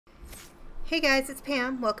Hey guys, it's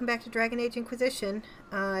Pam. Welcome back to Dragon Age Inquisition.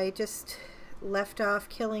 I just left off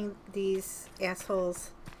killing these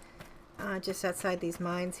assholes just outside these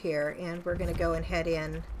mines here, and we're going to go and head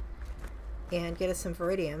in and get us some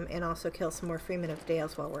Veridium and also kill some more Freemen of the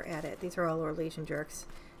Dales while we're at it. These are all our Legion jerks,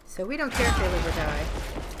 so we don't care if they live or die.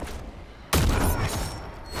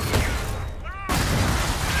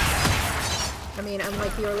 I mean,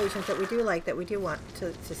 unlike the Orlegians that we do like, that we do want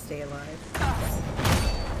to stay alive.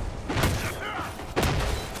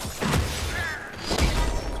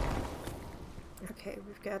 Okay,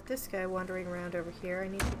 we've got this guy wandering around over here. I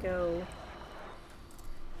need to go...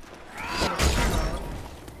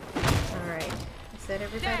 Alright. Is that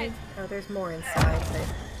everybody? Oh, there's more inside,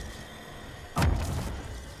 but...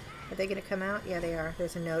 Are they gonna come out? Yeah, they are.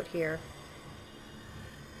 There's a note here.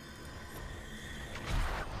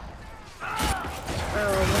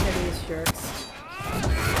 Oh, one of these jerks.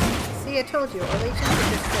 See, I told you, Orlegians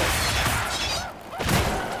are just this.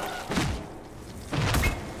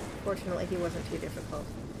 Fortunately, he wasn't too difficult.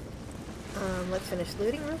 Let's finish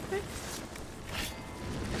looting real quick.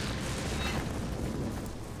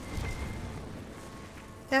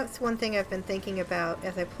 That's one thing I've been thinking about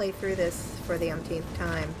as I play through this for the umpteenth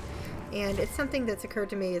time. And it's something that's occurred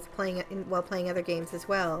to me as while playing other games as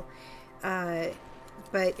well. But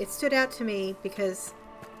it stood out to me because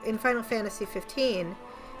in Final Fantasy 15,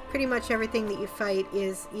 pretty much everything that you fight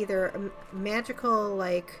is either a magical,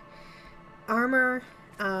 like, armor,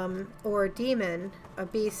 or a demon, a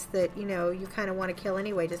beast that, you know, you kind of want to kill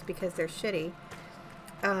anyway just because they're shitty.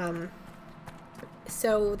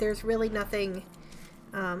 So there's really nothing...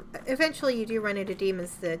 eventually you do run into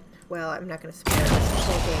demons that, well, I'm not going to spoil this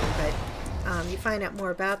whole game, but you find out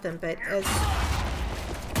more about them. But as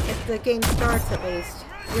the game starts, at least,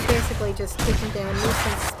 you're basically just taking down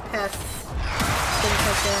nuisance pests, things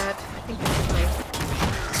like that. I think this is my...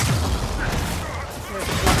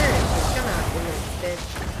 Come out, you bitch.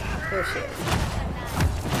 There she is.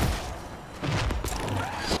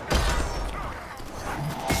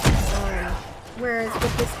 Whereas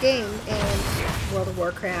with this game and World of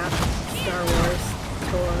Warcraft, Star Wars,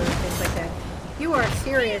 Thor, things like that, you are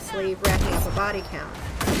seriously racking up a body count.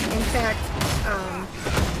 In fact,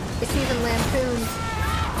 it's even lampooned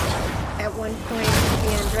at one point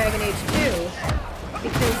in Dragon Age 2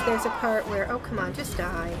 because there's a part where, oh come on, just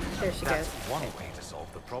die. There she goes. One way to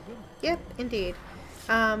solve the problem. Yep, indeed.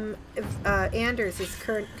 Anders is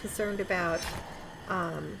concerned about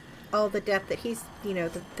all the death that he's, you know,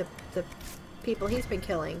 the people he's been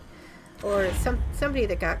killing, or somebody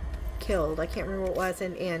that got killed. I can't remember what it was,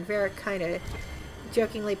 and Varric kind of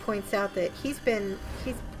jokingly points out that he's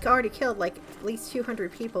already killed like at least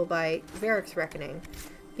 200 people by Varric's reckoning,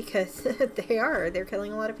 because they're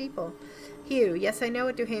killing a lot of people. Hugh, yes, I know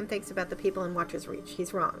what Duhame thinks about the people in Watcher's Reach.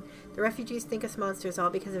 He's wrong. The refugees think us monsters all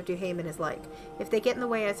because of Duhame and his like. If they get in the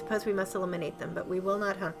way, I suppose we must eliminate them, but we will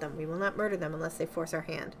not hunt them. We will not murder them unless they force our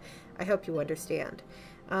hand. I hope you understand.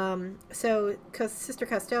 So, because Sister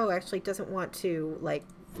Costello actually doesn't want to, like,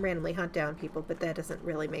 randomly hunt down people, but that doesn't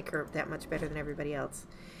really make her that much better than everybody else.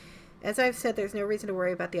 As I've said, there's no reason to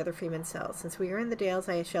worry about the other Freeman cells. Since we are in the Dales,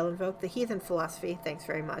 I shall invoke the heathen philosophy, thanks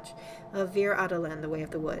very much, of Vir Adolen, the way of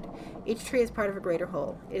the wood. Each tree is part of a greater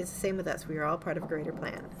whole. It is the same with us. We are all part of a greater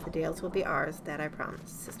plan. The Dales will be ours, that I promise,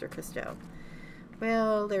 Sister Costello.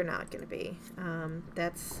 Well, they're not going to be.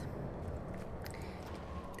 That's,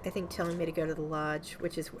 I think, telling me to go to the lodge,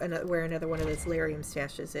 which is where another one of those lyrium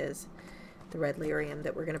stashes is. The red lyrium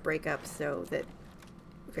that we're going to break up so that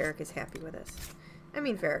Varric is happy with us. I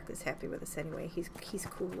mean, Varric is happy with us anyway. He's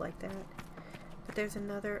cool like that. But there's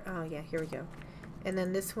another... Oh, yeah, here we go. And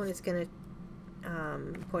then this one is going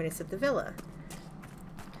to point us at the villa.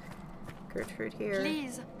 Gertrude here.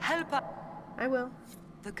 Please, help us. I will.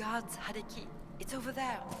 The guards had a key. It's over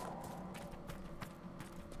there.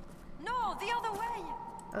 No, the other way.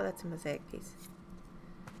 Oh, that's a mosaic piece.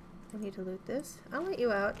 I need to loot this. I'll let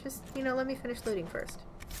you out. Just, you know, let me finish looting first.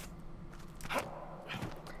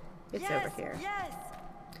 It's over here. Yes.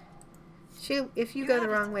 If you go the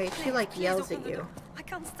wrong way, she like yells at you. I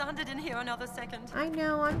can't stand it in here another second. I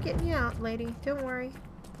know, I'm getting you out, lady. Don't worry.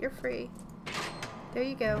 You're free. There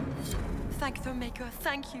you go. Thank the Maker,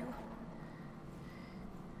 thank you.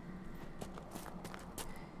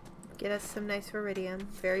 Get us some nice Veridium.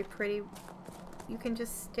 Very pretty. You can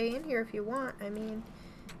just stay in here if you want. I mean,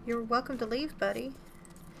 you're welcome to leave, buddy.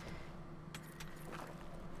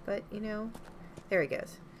 But, you know, there he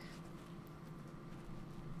goes.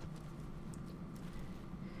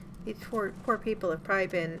 These poor people have probably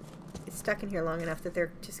been stuck in here long enough that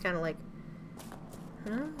they're just kind of like,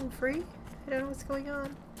 huh, I'm free? I don't know what's going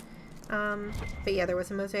on. But yeah, there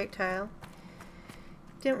was a mosaic tile.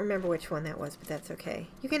 Don't remember which one that was, but that's okay.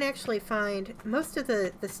 You can actually find most of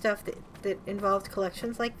the stuff that involved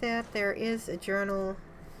collections like that. There is a journal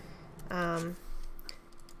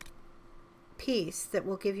piece that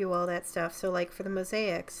will give you all that stuff. So like for the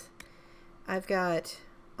mosaics, I've got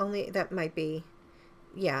only, that might be,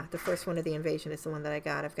 yeah, the first one of the invasion is the one that I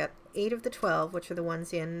got. I've got 8 of the 12, which are the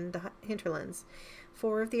ones in the hinterlands.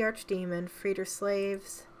 4 of the archdemon, freeder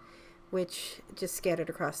slaves, which just scattered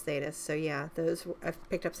across Thetis. So yeah, those, I've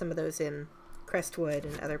picked up some of those in Crestwood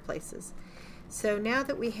and other places. So now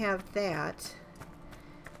that we have that,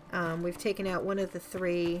 we've taken out one of the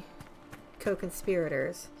 3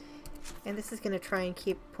 co-conspirators. And this is going to try and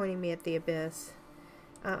keep pointing me at the abyss.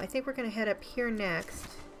 I think we're going to head up here next.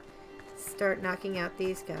 Start knocking out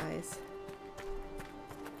these guys.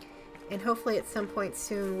 And hopefully at some point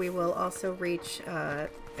soon we will also reach a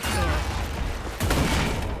camp.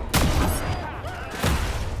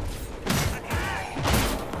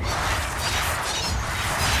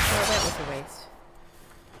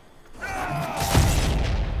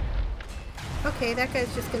 Okay, that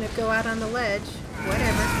guy's just gonna go out on the ledge.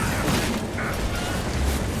 Whatever.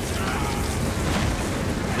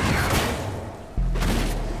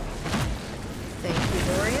 Thank you,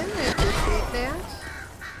 Dorian. I appreciate that.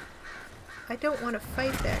 I don't want to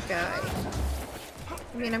fight that guy.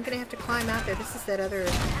 I mean, I'm gonna have to climb out there. This is that other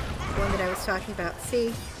one that I was talking about.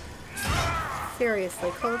 See? Seriously,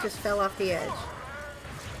 Cole just fell off the edge.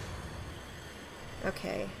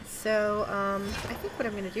 Okay, so, I think what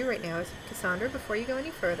I'm going to do right now is, Cassandra, before you go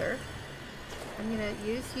any further, I'm going to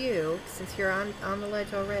use you, since you're on the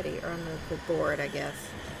ledge already, or on the board, I guess.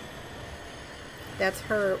 That's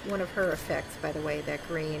one of her effects, by the way, that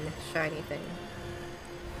green, shiny thing.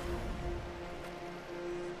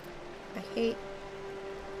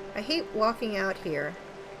 I hate walking out here,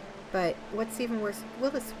 but what's even worse,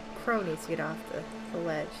 well, this crow needs to get off the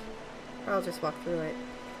ledge, or I'll just walk through it.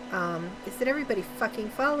 Is that everybody fucking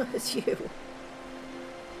follows you.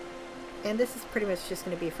 And this is pretty much just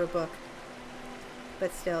going to be for book.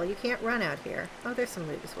 But still, you can't run out here. Oh, there's some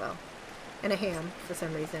loot as well. And a ham, for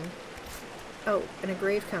some reason. Oh, and a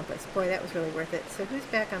grave compass. Boy, that was really worth it. So who's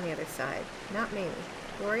back on the other side? Not me.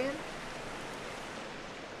 Dorian?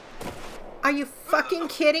 Are you fucking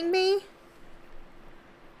kidding me?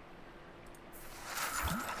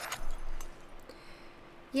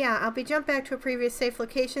 Yeah, I'll be jumped back to a previous safe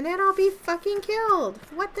location and I'll be fucking killed.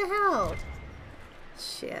 What the hell?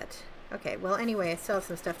 Shit. Okay, well anyway, I still have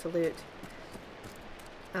some stuff to loot.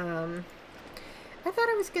 I thought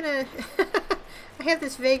I was gonna... I have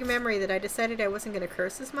this vague memory that I decided I wasn't gonna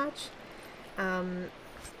curse as much. That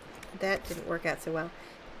didn't work out so well.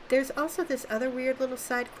 There's also this other weird little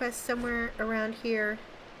side quest somewhere around here.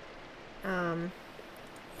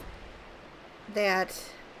 That...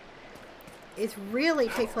 it really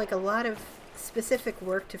takes like a lot of specific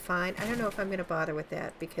work to find. I don't know if I'm going to bother with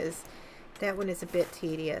that because that one is a bit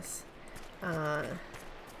tedious. But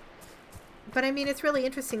I mean, it's really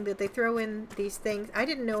interesting that they throw in these things. I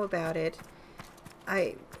didn't know about it.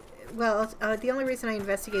 Well, the only reason I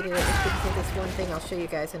investigated it was because of this one thing I'll show you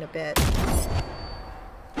guys in a bit.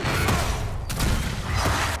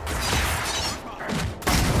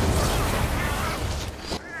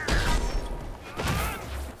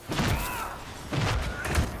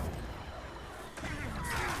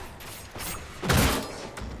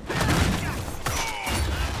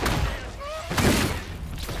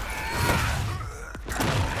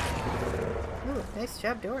 Nice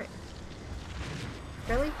job, Dorian.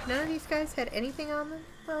 Really? None of these guys had anything on them?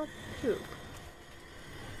 Well, poop.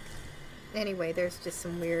 Anyway, there's just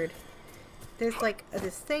some weird... there's like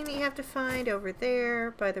this thing that you have to find over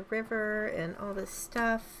there by the river and all this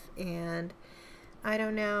stuff, and I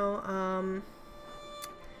don't know,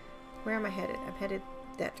 where am I headed? I'm headed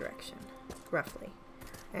that direction, roughly.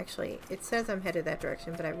 Actually, it says I'm headed that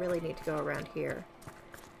direction, but I really need to go around here.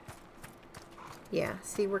 Yeah,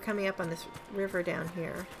 see, we're coming up on this river down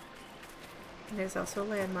here. And there's also a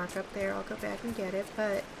landmark up there. I'll go back and get it,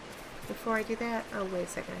 but before I do that... oh, wait a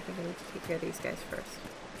second. I think I need to take care of these guys first.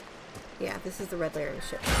 Yeah, this is the red layer of the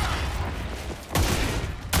ship.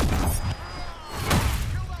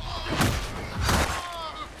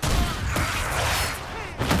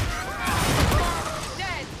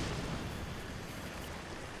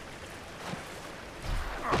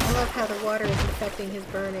 I love how the water isn't affecting his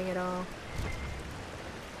burning at all.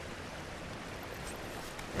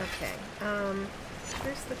 Okay,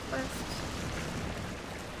 where's the quest?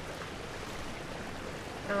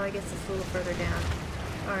 Oh, I guess it's a little further down.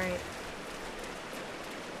 Alright.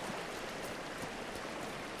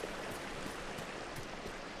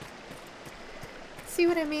 See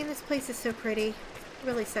what I mean? This place is so pretty.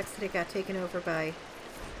 Really sucks that it got taken over by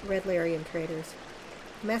red lyrium traders.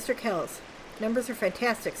 Master Kells. Numbers are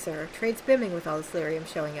fantastic, sir. Trade's bimming with all this lyrium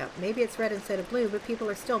showing up. Maybe it's red instead of blue, but people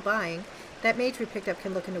are still buying. That mage we picked up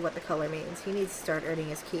can look into what the color means. He needs to start earning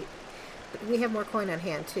his keep. But we have more coin on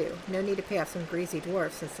hand, too. No need to pay off some greasy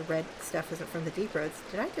dwarf since the red stuff isn't from the deep roads.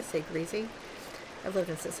 Did I just say greasy? I've lived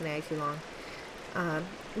in Cincinnati too long.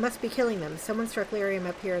 Must be killing them. Someone struck lyrium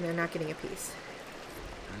up here and they're not getting a piece.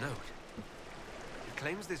 A note. It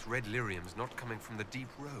claims this red lyrium's not coming from the deep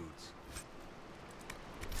roads.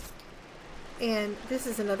 And this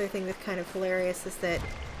is another thing that's kind of hilarious is that,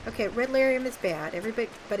 okay, red lyrium is bad.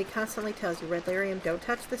 Everybody constantly tells you, red lyrium, don't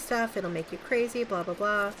touch the stuff. It'll make you crazy, blah, blah,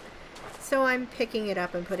 blah. So I'm picking it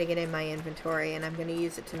up and putting it in my inventory, and I'm going to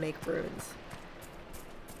use it to make runes.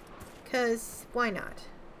 Because, why not?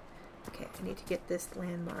 Okay, I need to get this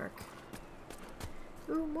landmark.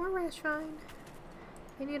 Ooh, more rash vine.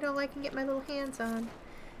 I need all I can get my little hands on.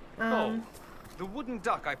 Oh, the wooden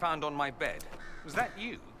duck I found on my bed. Was that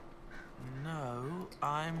you? No,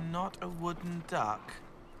 I'm not a wooden duck.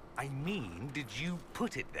 I mean, did you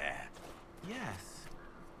put it there? Yes.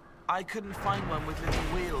 I couldn't find one with little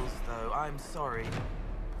wheels, though. I'm sorry.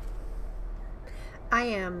 I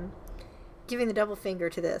am giving the double finger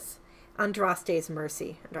to this. Andraste's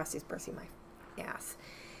mercy. Andraste's mercy, my ass.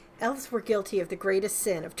 Elves were guilty of the greatest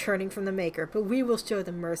sin of turning from the Maker, but we will show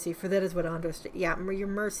them mercy, for that is what Andraste... Yeah, your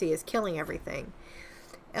mercy is killing everything.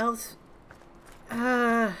 Elves...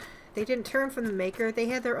 they didn't turn from the Maker. They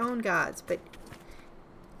had their own gods, but...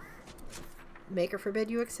 Maker forbid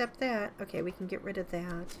you accept that. Okay, we can get rid of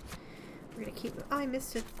that. We're gonna keep... Oh, I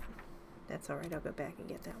missed it. That's alright, I'll go back and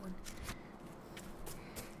get that one.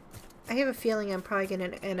 I have a feeling I'm probably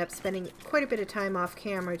going to end up spending quite a bit of time off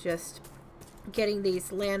camera just getting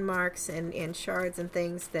these landmarks and shards and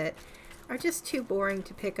things that are just too boring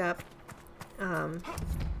to pick up.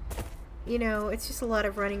 You know, it's just a lot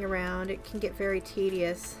of running around. It can get very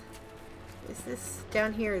tedious. Is this...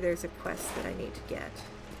 Down here, there's a quest that I need to get.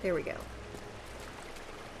 There we go.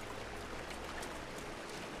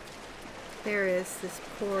 There is this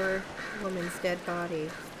poor woman's dead body.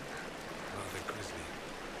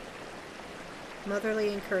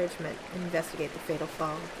 Motherly encouragement. Investigate the fatal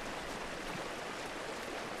fall.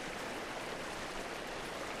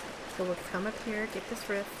 So we'll come up here, get this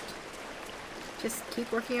rift. Just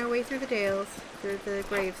keep working our way through the dales. Through the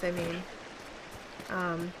graves, I mean.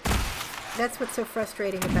 That's what's so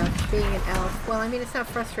frustrating about being an elf. Well, I mean, it's not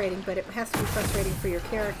frustrating, but it has to be frustrating for your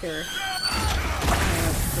character.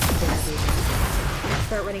 You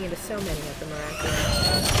start running into so many of them around here.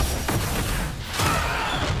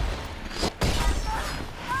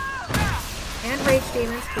 And rage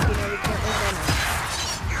demons, because you know we can't leave them out.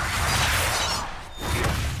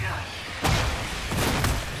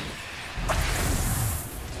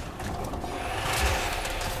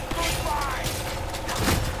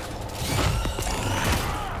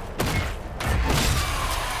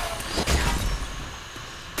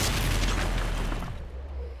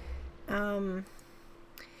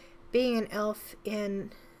 Being an elf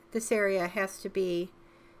in this area has to be,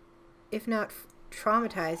 if not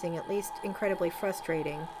traumatizing, at least incredibly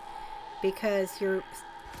frustrating, because you're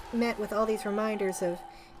met with all these reminders of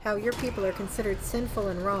how your people are considered sinful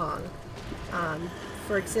and wrong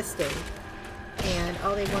for existing, and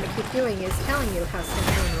all they want to keep doing is telling you how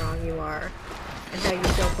sinful and wrong you are, and how you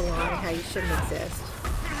don't belong, and how you shouldn't exist.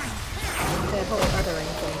 That whole othering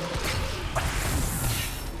thing.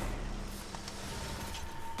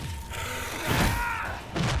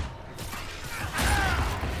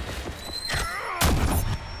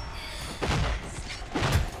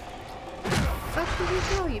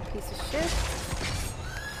 You piece of shit.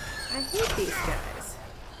 I hate these guys.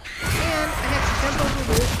 And I have to jump over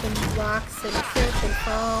roofs and rocks and trip and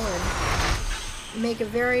fall and make a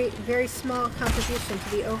very, very small contribution to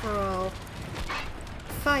the overall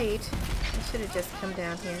fight. I should have just come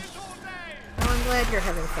down here. Oh, I'm glad you're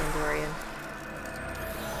having fun, Dorian.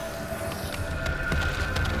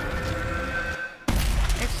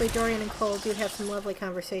 Actually, Dorian and Cole do have some lovely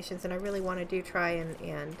conversations, and I really want to try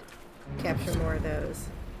and capture more of those.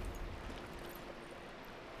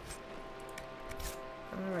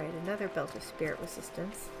 Alright, another belt of spirit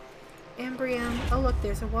resistance. Ambrium. Oh look,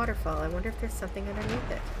 there's a waterfall. I wonder if there's something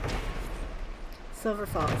underneath it. Silver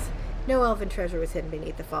Falls. No elven treasure was hidden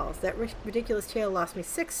beneath the falls. That ridiculous tale lost me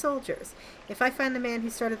 6 soldiers. If I find the man who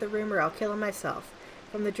started the rumor, I'll kill him myself.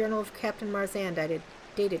 From the Journal of Captain Marzan,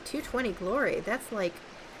 dated 220 Glory. That's like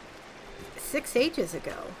 6 ages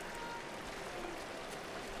ago.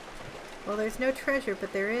 Well, there's no treasure,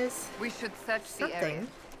 but there is We should search the area. something.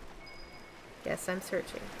 Yes, I'm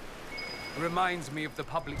searching. Reminds me of the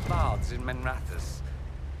public baths in Menrathus,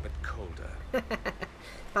 but colder.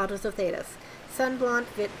 Bottles of Thetis. Sunblonde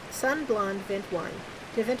Vint wine.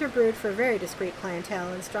 The Vinter brewed for a very discreet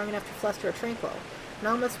clientele and strong enough to fluster a tranquil. An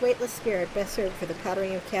almost weightless spirit best served for the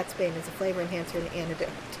powdering of cat's bane as a flavor enhancer and antidote.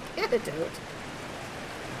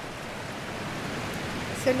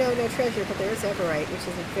 So no treasure, but there is Everite, which is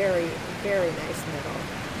a very, very nice metal.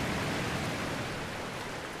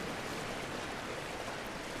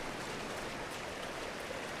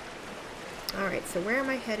 Alright, so where am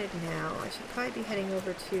I headed now? I should probably be heading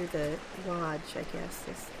over to the lodge, I guess.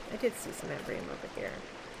 I did see some Embrium over here.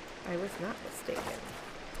 I was not mistaken.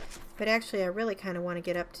 But actually, I really kind of want to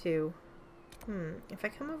get up to... if I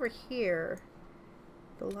come over here,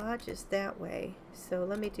 the lodge is that way. So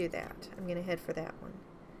let me do that. I'm going to head for that one.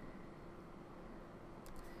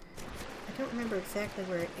 I don't remember exactly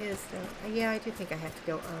where it is, though. Yeah, I do think I have to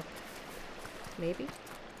go up. Maybe?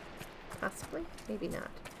 Possibly? Maybe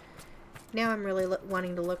not. Now I'm really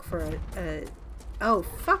wanting to look for a... Oh,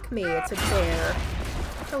 fuck me! It's a bear.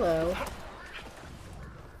 Hello.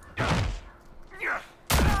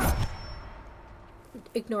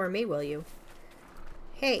 Ignore me, will you?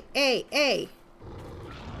 Hey, hey, hey!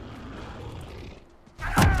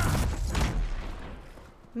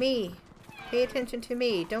 Me. Pay attention to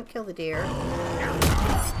me. Don't kill the deer.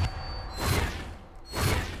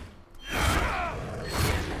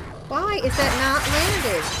 Why is that not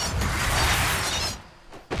landed?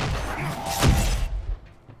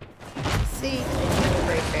 See? Another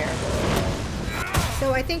great bear.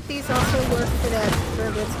 So I think these also work for that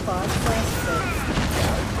Verwood's Claws quest, but...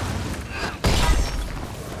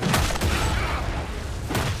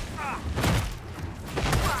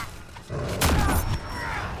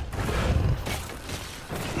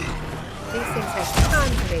 These things have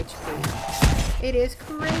tons of HP. It is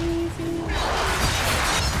crazy.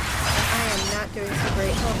 I am not doing so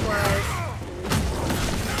great health-wise.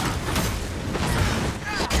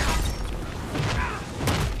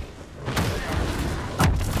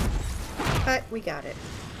 But we got it.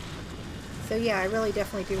 So yeah, I really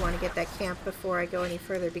definitely do want to get that camp before I go any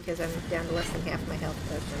further because I'm down to less than half my health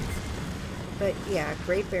potions. But yeah,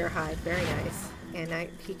 great bear hide, very nice. And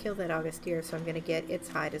he killed that August deer, so I'm going to get its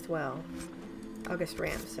hide as well. August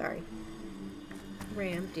ram, sorry.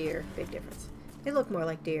 Ram, deer, big difference. They look more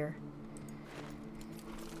like deer.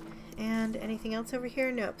 And anything else over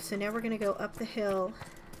here? Nope. So now we're going to go up the hill.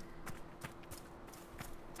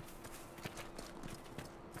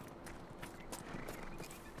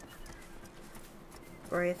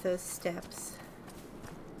 Borathos steps.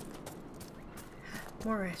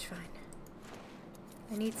 More Ashvine.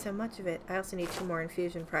 I need so much of it. I also need 2 more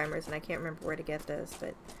infusion primers, and I can't remember where to get those,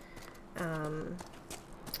 but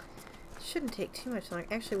shouldn't take too much longer.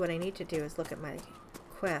 Actually, what I need to do is look at my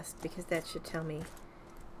quest, because that should tell me.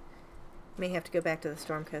 May have to go back to the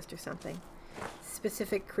Storm Coast or something.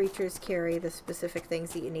 Specific creatures carry the specific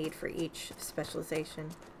things that you need for each specialization.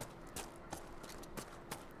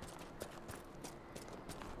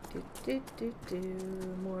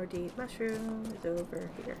 More deep mushrooms over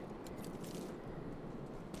here.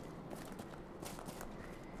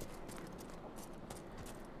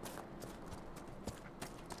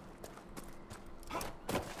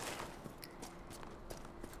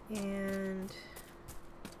 And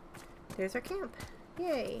there's our camp.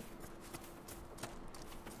 Yay!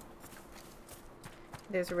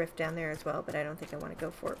 There's a rift down there as well, but I don't think I want to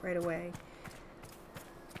go for it right away.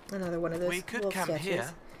 Another one of those we could wolf camp sketches. here.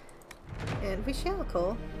 And we shall,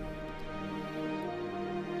 Cole.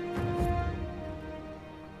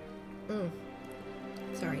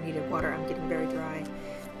 Sorry, I needed water. I'm getting very dry.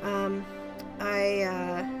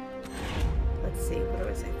 Let's see, what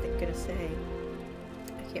was I gonna say?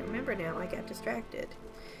 I can't remember now. I got distracted.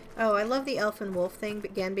 Oh, I love the elf and wolf thing,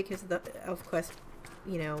 again, because of the elf quest,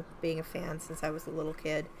 you know, being a fan since I was a little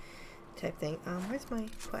kid type thing. Where's my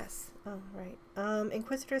quest? Oh, right.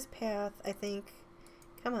 Inquisitor's Path, I think.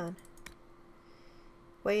 Come on.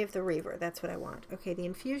 Way of the Reaver, that's what I want. Okay, the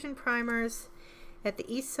infusion primers at the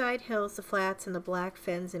east side hills, the flats, and the black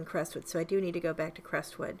fens in Crestwood. So I do need to go back to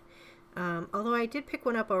Crestwood. Although I did pick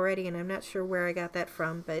one up already, and I'm not sure where I got that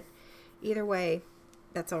from, but either way,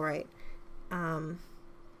 that's all right.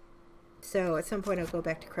 So at some point I'll go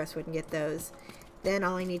back to Crestwood and get those. Then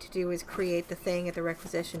all I need to do is create the thing at the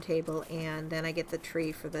requisition table, and then I get the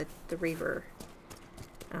tree for the Reaver.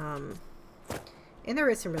 And there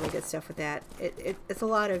is some really good stuff with that. It's a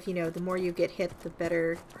lot of, you know, the more you get hit, the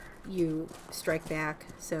better you strike back.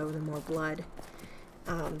 So the more blood,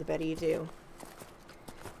 the better you do.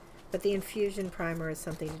 But the infusion primer is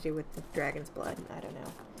something to do with the dragon's blood. I don't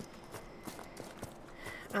know.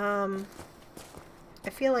 I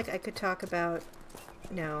feel like I could talk about...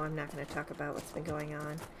 No, I'm not going to talk about what's been going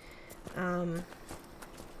on.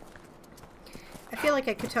 I feel like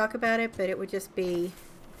I could talk about it, but it would just be...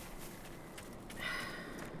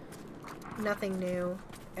 nothing new.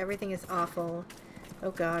 Everything is awful.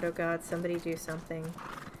 Oh god, somebody do something.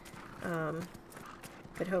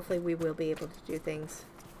 But hopefully we will be able to do things.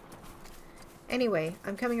 Anyway,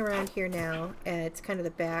 I'm coming around here now, and it's kind of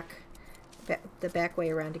the back way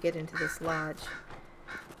around to get into this lodge.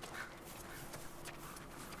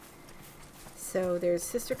 So there's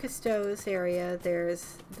Sister Cousteau's area,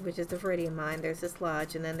 which is the Veridium mine, there's this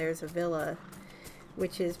lodge, and then there's a villa,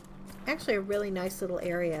 which is actually a really nice little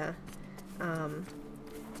area. I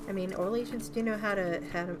mean, oil agents do know how to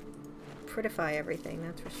prettify everything,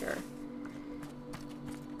 that's for sure.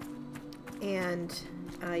 And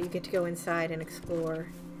you get to go inside and explore,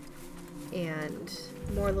 and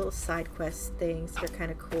more little side quest things that are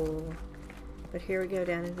kind of cool. But here we go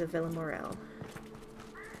down into the Villa Maurel.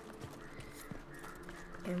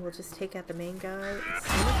 And we'll just take out the main guy and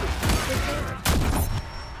see if we can get there.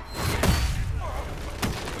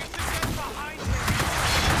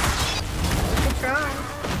 We can try.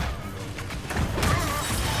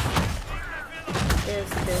 There's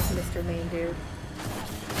Mr. Main Dude.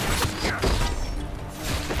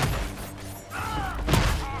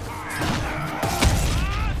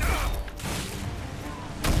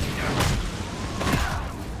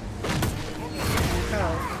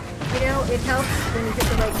 It helps when you hit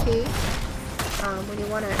the right key. When you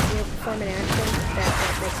want to perform an action, that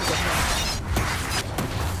makes a difference.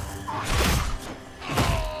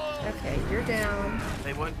 Okay, you're down.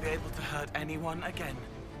 They won't be able to hurt anyone again.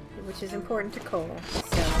 Which is important to Cole.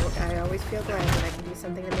 So I always feel glad when I can do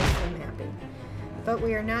something that makes him happy. But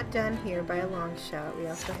we are not done here by a long shot. We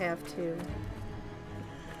also have to...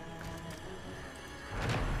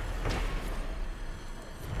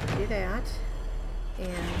 do that.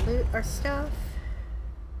 And loot our stuff.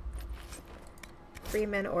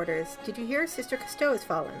 Freemen orders. Did you hear? Sister Cousteau has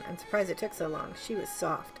fallen. I'm surprised it took so long. She was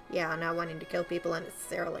soft. Yeah, not wanting to kill people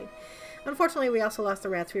unnecessarily. Unfortunately, we also lost the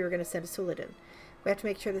rats we were going to send to Suladin. We have to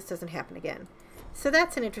make sure this doesn't happen again. So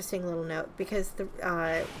that's an interesting little note, because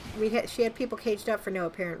she had people caged up for no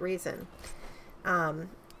apparent reason.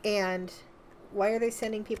 And why are they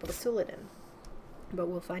sending people to Suladin? But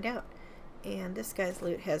we'll find out. And this guy's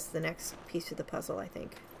loot has the next piece of the puzzle, I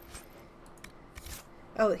think.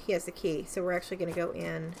 Oh, he has the key. So we're actually going to go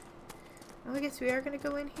in. Oh, I guess we are going to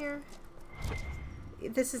go in here.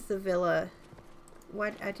 This is the villa.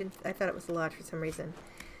 What? I thought it was the lodge for some reason.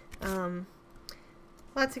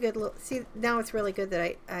 Lots of good loot. See, now it's really good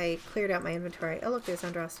that I cleared out my inventory. Oh, look, there's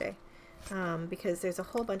Andraste. Because there's a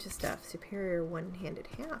whole bunch of stuff. Superior one-handed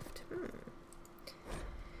haft.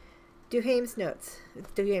 Duhame's notes.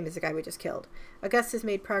 Duhame is the guy we just killed. Augustus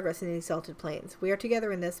made progress in the Exalted Plains. We are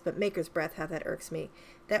together in this, but Maker's breath, how that irks me.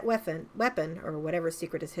 That weapon, or whatever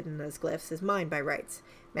secret is hidden in those glyphs, is mine by rights.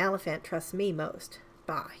 Maleficent trusts me most.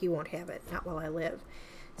 Bah, he won't have it. Not while I live.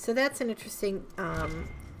 So that's an interesting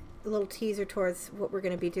little teaser towards what we're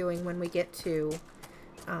going to be doing when we get to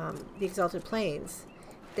the Exalted Plains.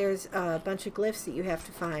 There's a bunch of glyphs that you have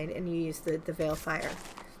to find, and you use the Veil Fire.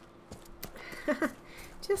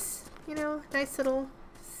 Just... you know, nice little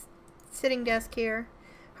sitting desk here.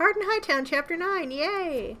 Hardin Hightown, Chapter 9,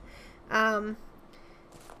 yay! And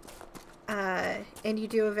you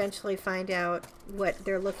do eventually find out what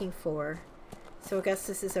they're looking for. So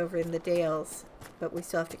Augustus is over in the Dales, but we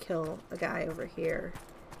still have to kill a guy over here.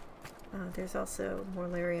 There's also more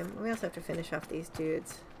lyrium. We also have to finish off these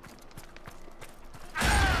dudes.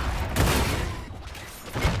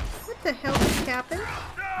 What the hell just happened?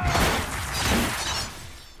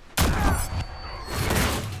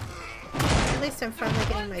 At least I'm finally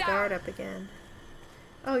getting my guard up again.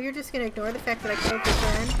 Oh, you're just going to ignore the fact that I killed your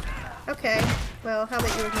friend? Okay. Well, how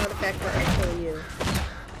about you ignore the fact that I kill you?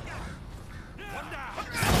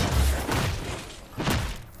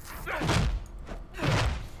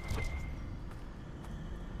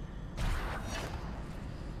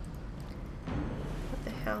 What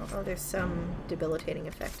the hell? Oh, there's some debilitating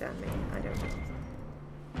effect on me. I don't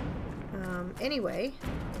know. Anyway...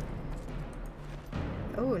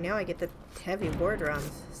 oh, now I get the heavy war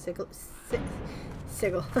drums. Sigil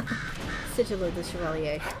of the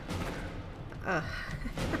Chevalier. I'm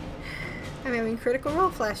having Critical Role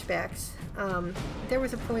flashbacks. There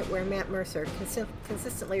was a point where Matt Mercer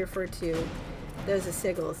consistently referred to those as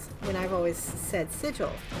sigils when I've always said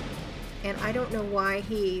sigil. And I don't know why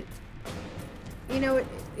he... you know,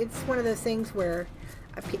 it's one of those things where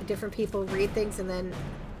different people read things and then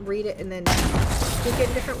read it and then speak it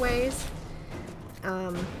in different ways.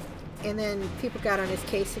 And then people got on his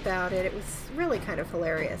case about it. It was really kind of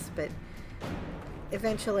hilarious, but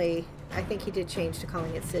eventually I think he did change to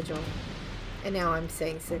calling it sigil. And now I'm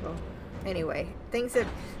saying sigil. Anyway, things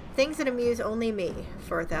that amuse only me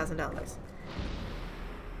for $1,000.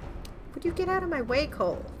 Would you get out of my way,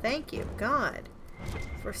 Cole? Thank you, God.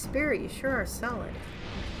 For spirit, you sure are solid.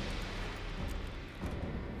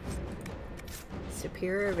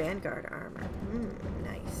 Superior Vanguard armor.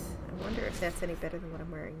 Nice. I wonder if that's any better than what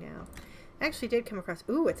I'm wearing now. I actually did come across...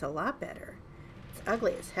 Ooh, it's a lot better. It's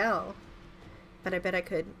ugly as hell. But I bet I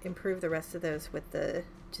could improve the rest of those with the...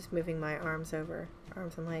 just moving my arms over.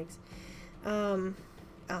 Arms and legs. I'll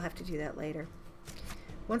have to do that later.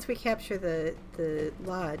 Once we capture the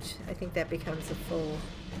lodge, I think that becomes a full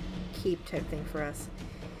keep type thing for us.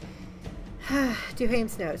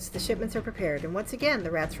 Duhame's notes. The shipments are prepared, and once again,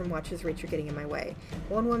 the rats from Watcher's Reach are getting in my way.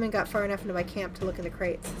 One woman got far enough into my camp to look in the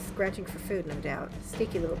crates, scratching for food, no doubt.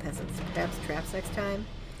 Sneaky little peasants. Perhaps traps next time?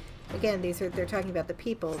 Again, they're talking about the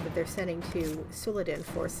people that they're sending to Suladin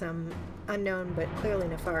for some unknown but clearly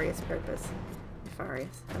nefarious purpose.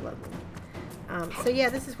 Nefarious. I love them. So yeah,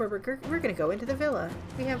 this is where we're going to go into the villa.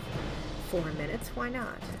 We have 4 minutes. Why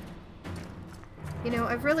not? You know,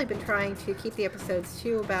 I've really been trying to keep the episodes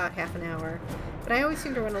to about half an hour, but I always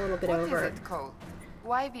seem to run a little bit over. What is it, Cole?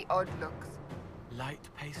 Why the odd looks? Light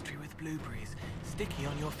pastry with blueberries, sticky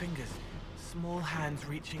on your fingers. Small hands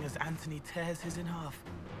reaching as Anthony tears his in half.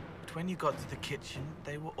 But when you got to the kitchen,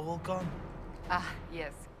 they were all gone. Ah,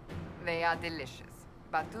 yes. They are delicious,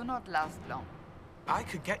 but do not last long. I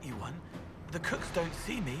could get you one. The cooks don't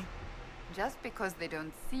see me. Just because they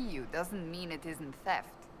don't see you doesn't mean it isn't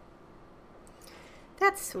theft.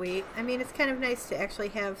 That's sweet. I mean, it's kind of nice to actually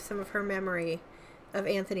have some of her memory of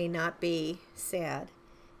Anthony not be sad.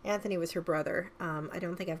 Anthony was her brother. I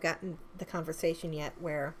don't think I've gotten the conversation yet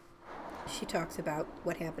where she talks about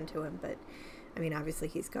what happened to him, but, I mean, obviously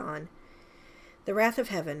he's gone. The wrath of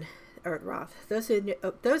heaven, or wrath. Those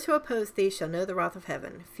who oppose thee shall know the wrath of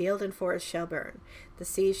heaven. Field and forest shall burn. The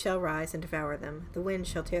seas shall rise and devour them. The winds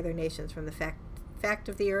shall tear their nations from the fact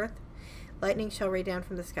of the earth. Lightning shall rain down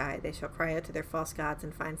from the sky. They shall cry out to their false gods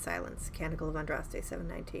and find silence. Canticle of Andraste,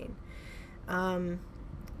 719.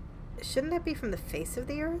 Shouldn't that be from the face of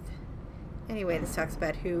the earth? Anyway, this talks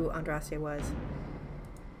about who Andraste was.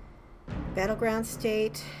 Battleground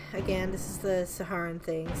state. Again, this is the Saharan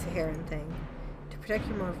thing. To protect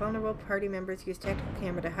your more vulnerable party members, use tactical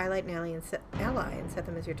camera to highlight an ally and set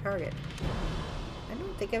them as your target. I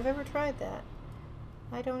don't think I've ever tried that.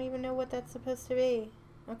 I don't even know what that's supposed to be.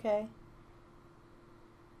 Okay.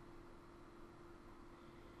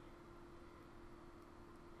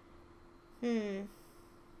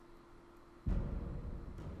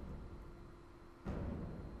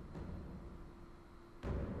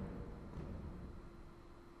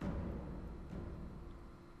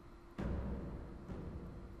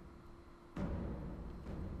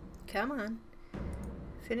 Come on.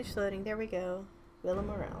 Finish loading. There we go. Villa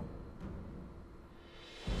Maurel.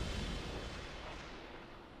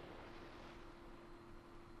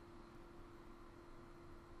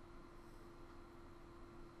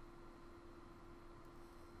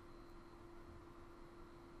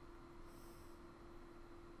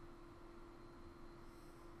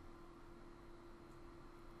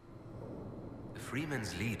 The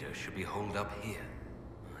Freemen's leader should be holed up here.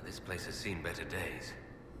 This place has seen better days.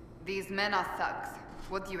 These men are thugs.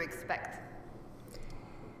 What do you expect?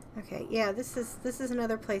 Okay, yeah, this is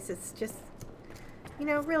another place that's just, you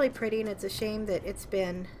know, really pretty, and it's a shame that it's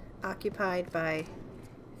been occupied by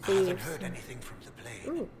thieves. I haven't heard anything from the blade.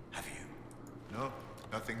 Ooh. Have you? No,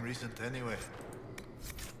 nothing recent anyway.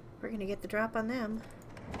 We're gonna get the drop on them.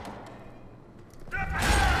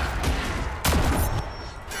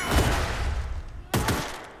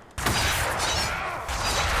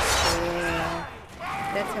 Yeah,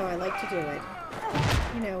 that's how I like to do it.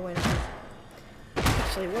 You know, when it's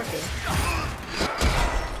actually working.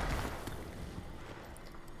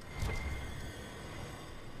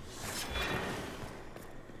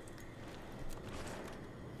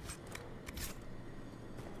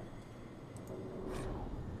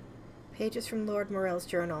 Pages from Lord Maurel's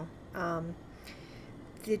journal.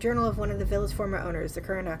 The journal of one of the villa's former owners. The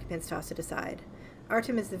current occupants toss it aside.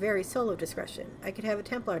 Artem is the very soul of discretion. I could have a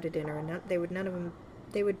Templar to dinner, and they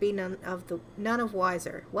would be none of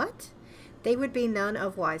wiser. What? They would be none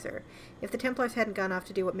of wiser. If the Templars hadn't gone off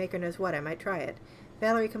to do what Maker knows what, I might try it.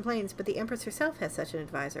 Valerie complains, but the Empress herself has such an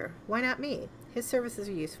advisor. Why not me? His services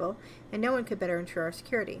are useful, and no one could better ensure our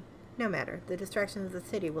security. No matter. The distractions of the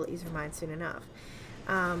city will ease her mind soon enough.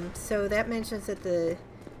 So that mentions that the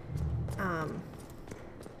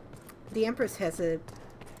the Empress has a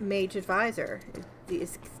mage advisor.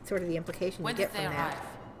 Is sort of the implication you get from that.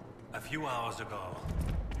 A few hours ago.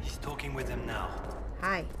 He's talking with them now.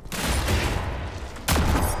 Hi.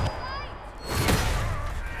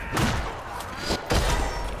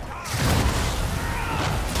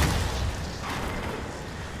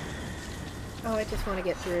 Oh, I just want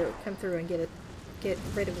to come through and get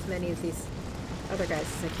rid of as many of these other guys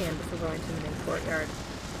as I can before going to the main courtyard.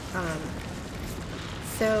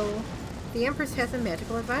 So, the Empress has a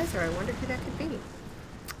magical advisor. I wonder who that could be.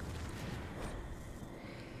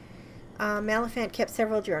 Malafant kept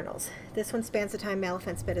several journals. This one spans the time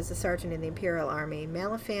Malafant spent as a sergeant in the Imperial Army.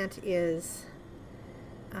 Malafant is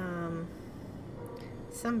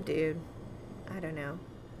some dude. I don't know.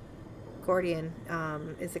 Gordian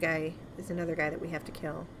is another guy that we have to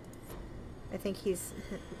kill. I think he's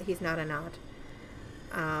not a knot.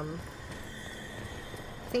 I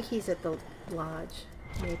think he's at the lodge,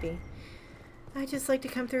 maybe. I just like to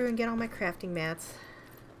come through and get all my crafting mats.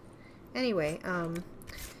 Anyway,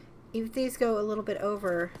 if these go a little bit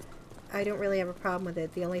over, I don't really have a problem with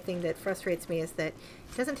it. The only thing that frustrates me is that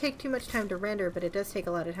it doesn't take too much time to render, but it does take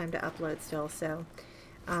a lot of time to upload still, so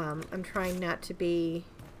I'm trying not to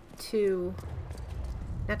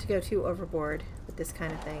go too overboard with this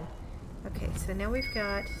kind of thing. Okay, so now we've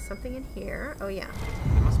got something in here. Oh yeah.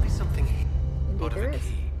 There must be something here. Indeed there is.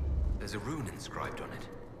 There's a rune inscribed on it.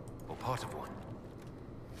 Or part of one.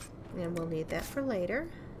 And we'll need that for later.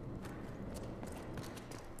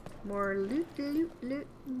 More loot.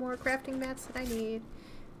 More crafting mats that I need.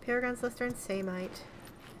 Paragon's Luster and Samite.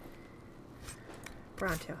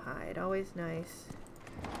 Bronto hide, always nice.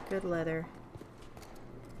 Good leather.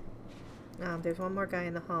 There's one more guy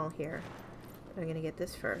in the hall here. I'm gonna get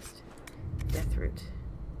this first. Deathroot.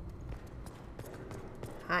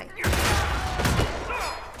 Hi.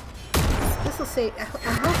 This will save.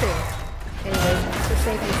 I'm hoping. Anyway, this will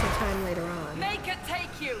save me some time later on. Make it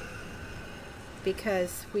take you!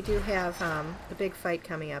 Because we do have the big fight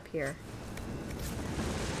coming up here.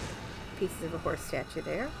 Pieces of a horse statue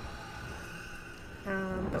there.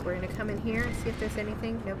 But we're going to come in here and see if there's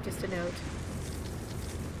anything. Nope, just a note.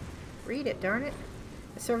 Read it, darn it.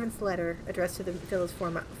 A servant's letter addressed to the villa's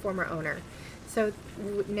former owner. So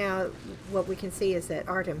now what we can see is that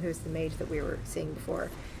Artem, who's the mage that we were seeing before,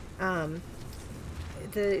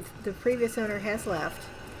 the previous owner has left,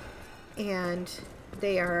 and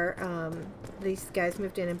they are, these guys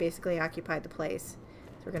moved in and basically occupied the place.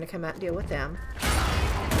 So we're going to come out and deal with them.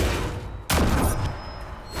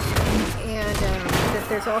 And that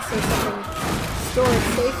there's also something stored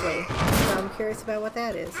safely. So I'm curious about what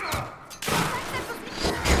that is.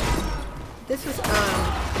 This was, this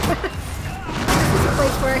was a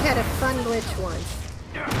place where I had a fun glitch once.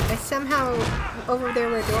 I somehow, over there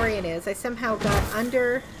where Dorian is, I somehow got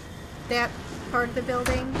under that part of the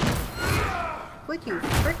building. Would you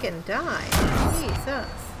frickin' die? Jesus.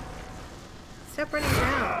 Stop running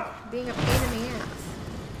around, being a pain in the ass.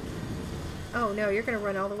 Oh no, you're gonna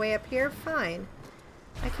run all the way up here? Fine.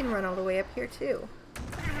 I can run all the way up here too.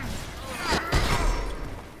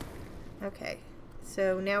 Okay,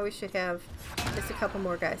 so now we should have just a couple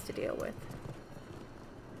more guys to deal with.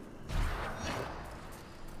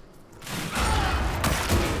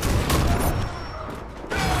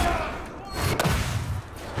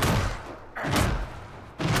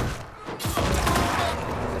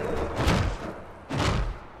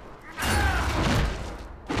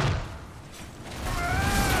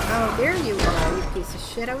 There you are, you piece of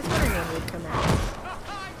shit. I was wondering when you'd come out.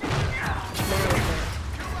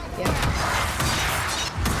 Yep.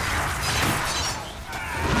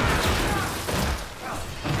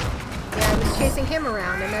 Yeah, I was chasing him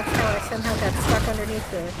around, and that's how I somehow got stuck underneath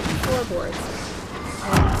the floorboards.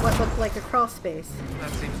 And what looked like a crawl space. That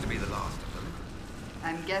seems to be the last of them.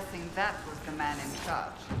 I'm guessing that was the man in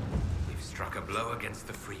charge. We've struck a blow against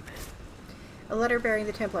the Freemen. A letter bearing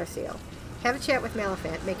the Templar seal. Have a chat with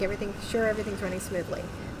Malafant, make sure everything's running smoothly.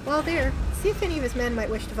 While there, see if any of his men might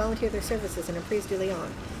wish to volunteer their services in Emprise de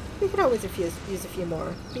Lyon. We could always use a few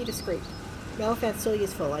more. Be discreet. Malafant's still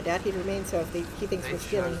useful. I doubt he'd remain so if he thinks we're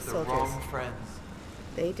stealing his soldiers. Wrong friends.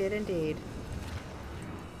 They did indeed.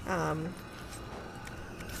 And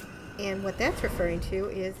what that's referring to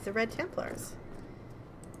is the Red Templars.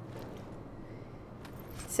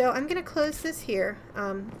 So I'm going to close this here.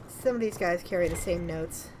 Some of these guys carry the same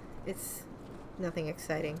notes. It's nothing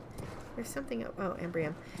exciting. There's something... Oh,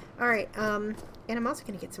 Embrium. Alright, and I'm also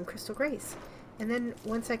going to get some Crystal Grace. And then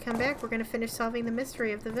once I come back, we're going to finish solving the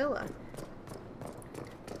mystery of the villa.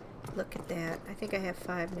 Look at that. I think I have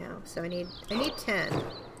 5 now. So I need 10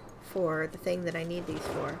 for the thing that I need these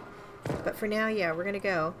for. But for now, yeah, we're going to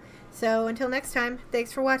go. So until next time,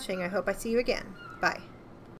 thanks for watching. I hope I see you again. Bye.